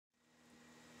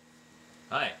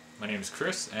Hi, my name is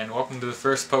Chris, and welcome to the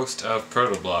first post of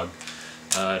Protoblog.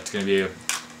 It's going to be a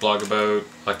blog about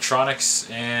electronics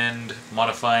and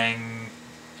modifying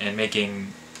and making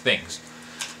things.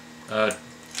 The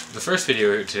first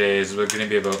video today is going to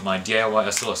be about my DIY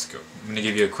oscilloscope. I'm going to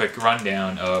give you a quick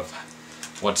rundown of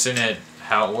what's in it,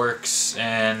 how it works,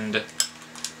 and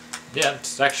yeah,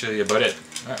 that's actually about it.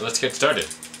 Alright, let's get started.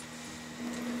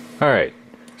 Alright,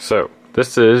 so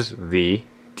this is the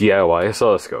DIY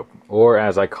oscilloscope, or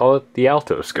as I call it, the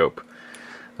Alto-scope.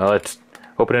 Let's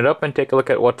open it up and take a look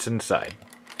at what's inside.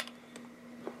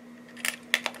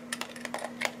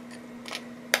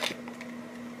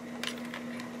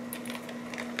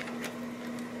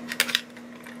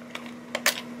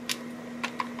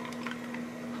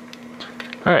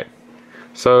 Alright,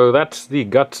 so that's the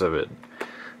guts of it.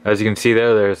 As you can see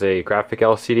there's a graphic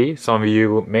LCD. Some of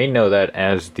you may know that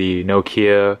as the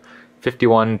Nokia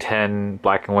 5110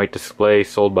 black and white display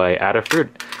sold by Adafruit,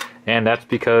 and that's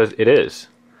because it is.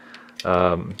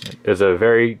 It's a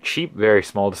very cheap, very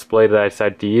small display that I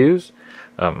decided to use.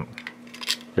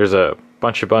 There's a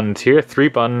bunch of buttons here, 3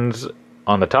 buttons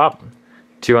on the top,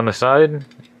 2 on the side,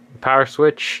 power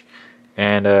switch,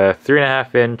 and a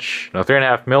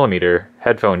 3.5 millimeter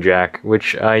headphone jack,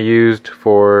 which I used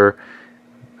for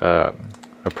a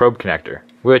probe connector,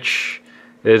 which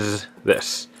is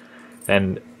this.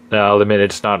 And I'll admit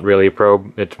it's not really a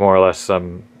probe, it's more or less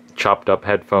some chopped up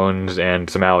headphones and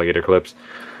some alligator clips.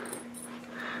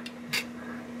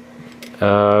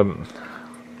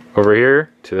 Over here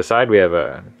to the side we have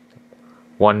a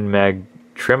 1 meg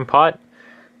trim pot,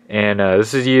 and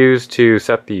this is used to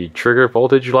set the trigger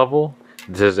voltage level.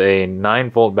 This is a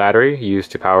 9-volt battery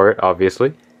used to power it,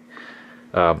 obviously.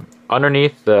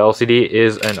 Underneath the LCD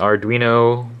is an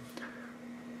Arduino,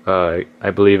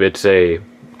 I believe it's a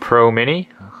Pro Mini,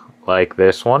 like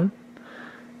this one.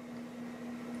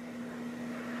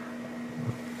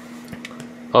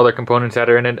 Other components that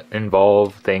are in it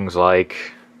involve things like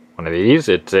one of these.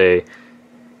 It's a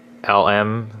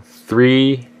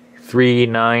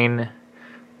LM339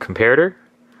 comparator,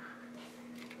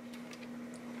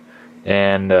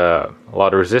 and a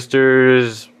lot of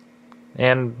resistors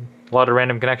and a lot of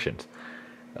random connections.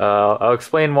 I'll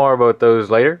explain more about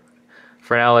those later.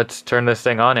 For now, let's turn this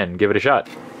thing on and give it a shot.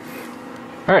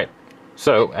 Alright,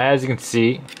 so as you can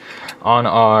see on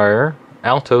our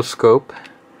Alto-scope,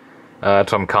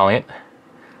 that's what I'm calling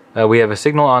it, we have a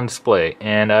signal on display.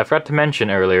 And I forgot to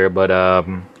mention earlier, but I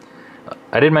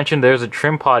did mention there's a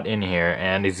trim pot in here,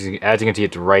 and as you can see,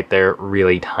 it's right there,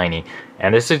 really tiny.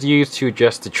 And this is used to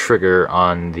adjust the trigger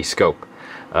on the scope.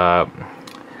 To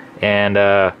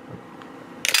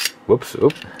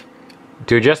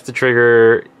adjust the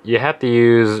trigger, you have to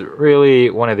use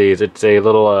really one of these. It's a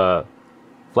little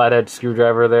flathead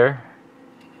screwdriver there.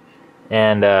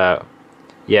 And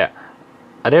yeah,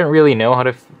 I didn't really know how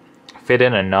to fit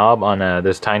in a knob on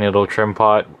this tiny little trim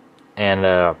pot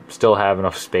and still have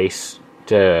enough space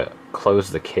to close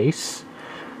the case.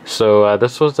 So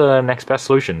this was the next best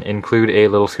solution, include a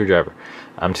little screwdriver.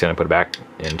 I'm just going to put it back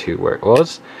into where it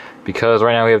was, because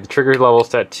right now we have the trigger level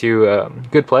set to a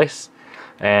good place,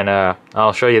 and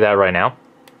I'll show you that right now.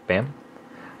 Bam.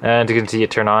 And you can see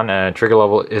it turn on. Trigger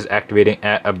level is activating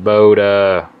at about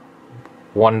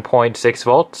 1.6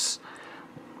 volts.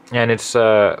 And it's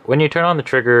when you turn on the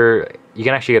trigger, you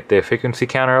can actually get the frequency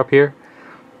counter up here.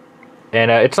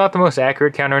 And it's not the most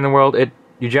accurate counter in the world.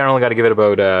 You generally got to give it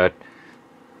about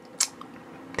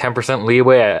 10%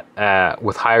 leeway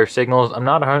with higher signals. I'm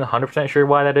not 100% sure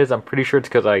why that is. I'm pretty sure it's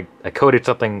because I coded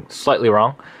something slightly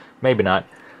wrong. Maybe not.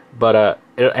 But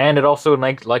it also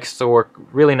likes to work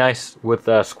really nice with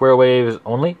square waves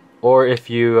only. Or if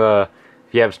you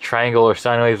have triangle or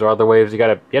sine waves or other waves, you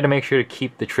have to make sure to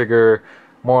keep the trigger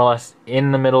more or less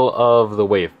in the middle of the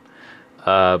wave.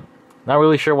 Not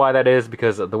really sure why that is,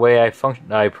 because the way I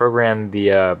programmed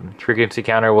the frequency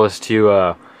counter was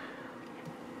to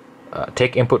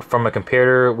take input from a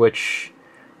comparator, which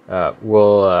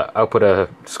will output a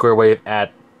square wave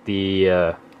at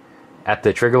the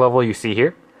trigger level you see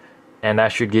here, and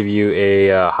that should give you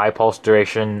a high pulse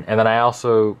duration. And then I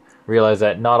also realized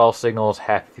that not all signals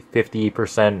have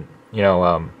 50%,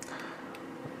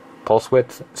 pulse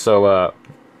width, so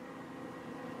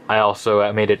I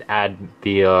also made it add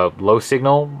the low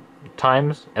signal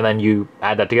times, and then you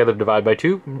add that together, divide by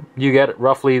 2, you get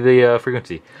roughly the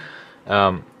frequency.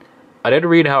 I did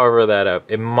read, however, that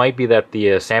it might be that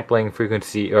the sampling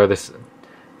frequency, or the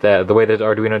way that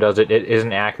Arduino does it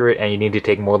isn't accurate, and you need to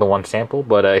take more than one sample.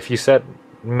 But if you set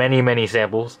many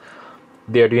samples,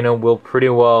 the Arduino will pretty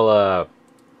well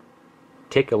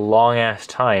take a long ass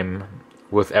time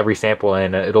with every sample,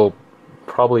 and it'll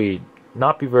probably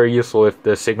not be very useful if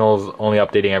the signal's only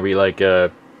updating every like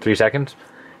 3 seconds.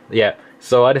 Yeah,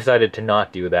 so I decided to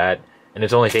not do that, and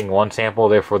it's only taking one sample,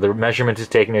 therefore the measurement it's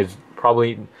taken is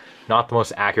probably not the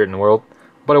most accurate in the world,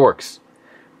 but it works.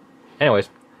 Anyways,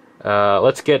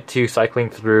 let's get to cycling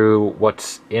through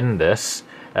what's in this.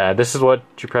 This is what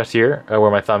you press here,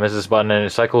 where my thumb is, this button, and it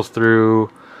cycles through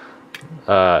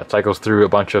a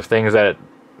bunch of things that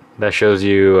shows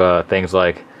you things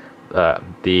like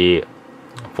the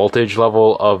voltage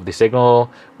level of the signal,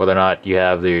 whether or not you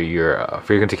have your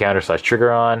frequency counter /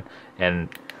 trigger on, and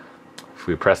if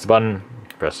we press the button,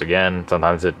 press again,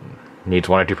 sometimes it needs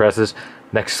 1 or 2 presses.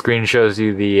 Next screen shows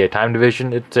you the time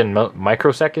division, it's in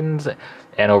microseconds,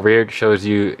 and over here it shows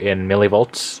you in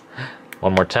millivolts.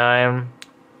 One more time,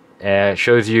 and it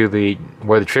shows you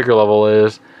where the trigger level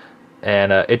is,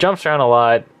 and it jumps around a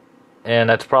lot, and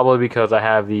that's probably because I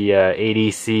have the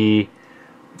ADC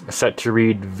set to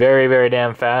read very, very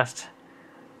damn fast.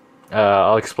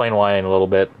 I'll explain why in a little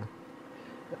bit.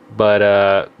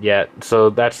 But yeah, so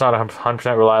that's not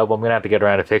 100% reliable. I'm gonna have to get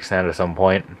around to fixing that at some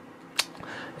point.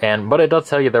 But it does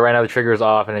tell you that right now the trigger is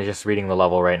off and it's just reading the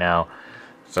level right now.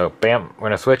 So bam, we're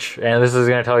gonna switch, and this is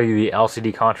gonna tell you the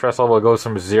LCD contrast level. It goes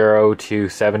from 0 to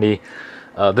 70.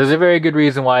 There's a very good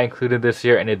reason why I included this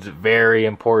here, and it's very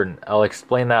important. I'll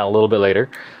explain that a little bit later.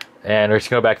 And we're just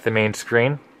gonna go back to the main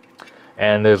screen.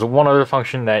 And there's one other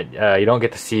function that you don't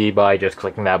get to see by just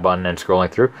clicking that button and scrolling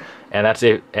through. And that's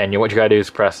it. And what you gotta do is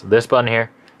press this button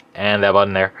here and that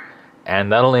button there,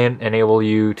 and that'll enable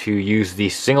you to use the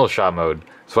single shot mode.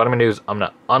 So what I'm gonna do is I'm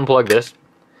gonna unplug this,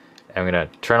 and I'm gonna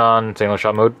turn on single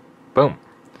shot mode. Boom.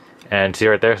 And see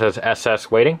right there it says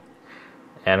SS waiting.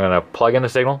 And I'm gonna plug in the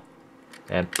signal,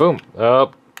 and boom.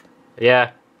 Oh,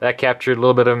 yeah, that captured a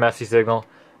little bit of a messy signal,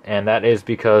 and that is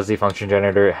because the function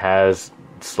generator has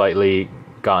slightly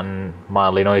gotten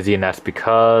mildly noisy, and that's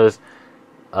because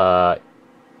I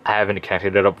haven't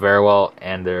connected it up very well,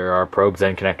 and there are probes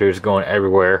and connectors going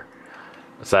everywhere,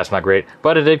 so that's not great.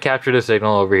 But it did capture the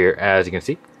signal over here, as you can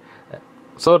see,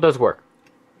 so it does work,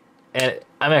 and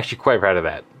I'm actually quite proud of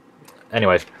that.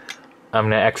 Anyways, I'm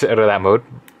gonna exit out of that mode.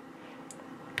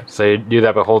 So you do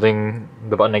that by holding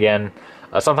the button again.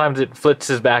 Sometimes it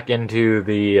flitzes back into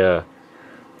the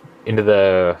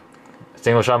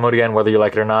single shot mode again, whether you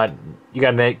like it or not. You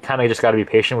gotta kind of just gotta be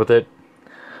patient with it.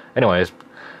 Anyways,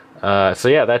 so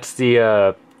yeah, that's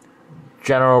the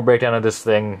general breakdown of this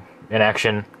thing in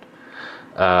action.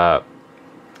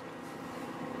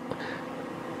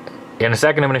 In a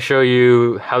second, I'm going to show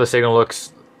you how the signal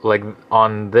looks like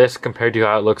on this compared to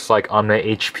how it looks like on the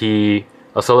HP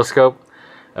oscilloscope.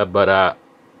 But I'm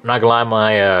not gonna lie,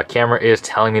 my camera is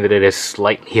telling me that it is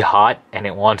slightly hot and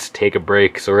it wants to take a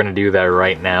break, so we're gonna do that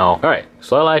right now. Alright,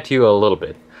 so I lied to you a little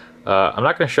bit. I'm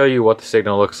not gonna show you what the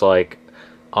signal looks like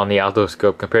on the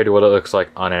Alto-scope compared to what it looks like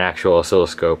on an actual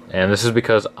oscilloscope, and this is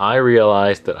because I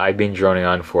realized that I've been droning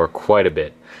on for quite a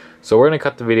bit. So we're gonna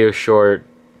cut the video short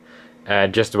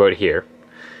at just about here,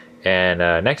 and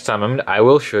next time I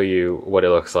will show you what it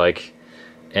looks like,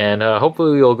 and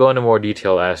hopefully we'll go into more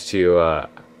detail as to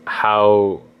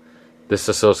how this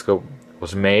oscilloscope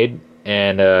was made,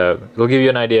 and it'll give you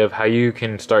an idea of how you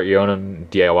can start your own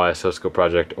DIY oscilloscope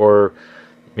project, or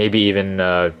maybe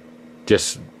even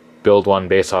just build one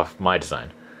based off my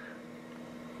design.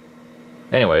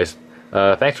 Anyways,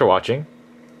 thanks for watching.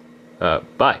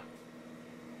 Bye.